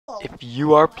If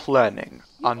you are planning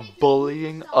on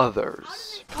bullying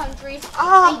others, countries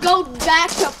and go back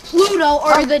to Pluto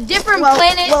or the different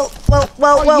planet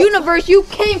or universe you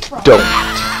came from. don't.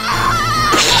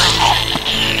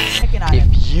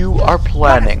 If you are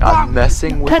planning on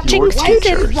messing with your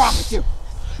teachers,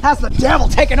 has the devil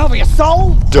taken over your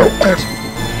soul? don't.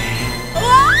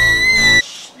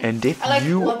 And if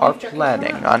you are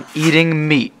planning on eating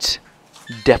meat,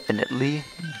 definitely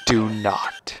do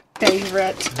not.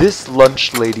 Favorite. This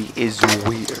lunch lady is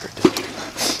weird.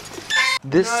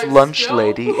 This lunch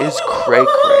lady is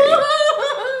cray-cray.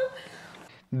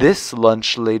 This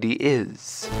lunch lady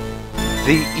is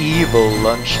the evil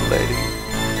lunch lady.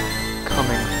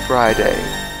 Coming Friday,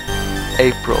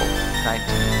 April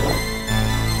 19th.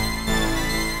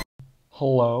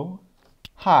 Hello?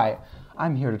 Hi,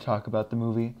 I'm here to talk about the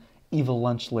movie Evil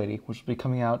Lunch Lady, which will be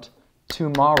coming out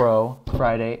tomorrow,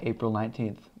 Friday, April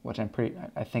 19th, which I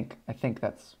think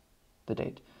that's the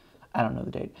date. I don't know the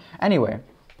date. Anyway,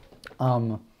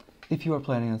 if you are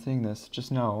planning on seeing this,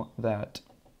 just know that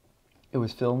it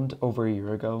was filmed over a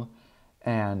year ago,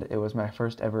 and it was my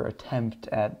first ever attempt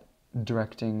at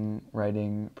directing,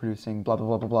 writing, producing, blah, blah,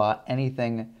 blah, blah, blah,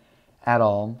 anything at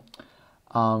all.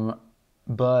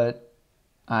 But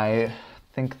I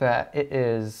think that it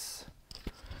is...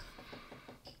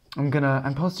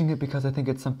 I'm posting it because I think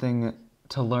it's something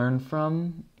to learn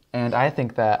from, and I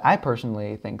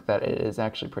personally think that it is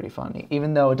actually pretty funny,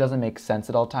 even though it doesn't make sense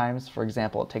at all times. For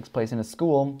example, it takes place in a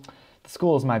school. The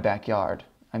school is my backyard.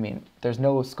 I mean, there's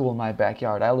no school in my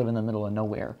backyard. I live in the middle of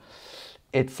nowhere.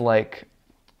 It's like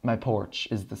my porch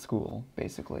is the school,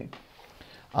 basically.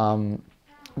 It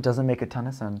doesn't make a ton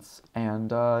of sense,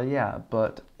 and yeah,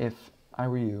 but if I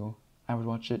were you, I would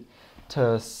watch it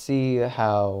to see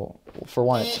how, for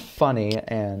one, it's funny,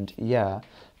 and yeah,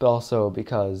 but also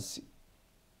because,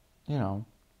 you know,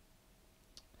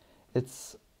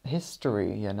 it's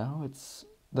history, you know? It's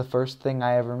the first thing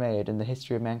I ever made in the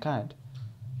history of mankind.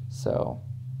 So,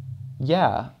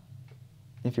 yeah,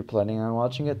 if you're planning on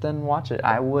watching it, then watch it.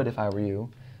 I would if I were you,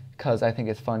 because I think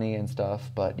it's funny and stuff,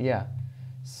 but yeah,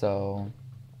 so,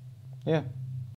 yeah.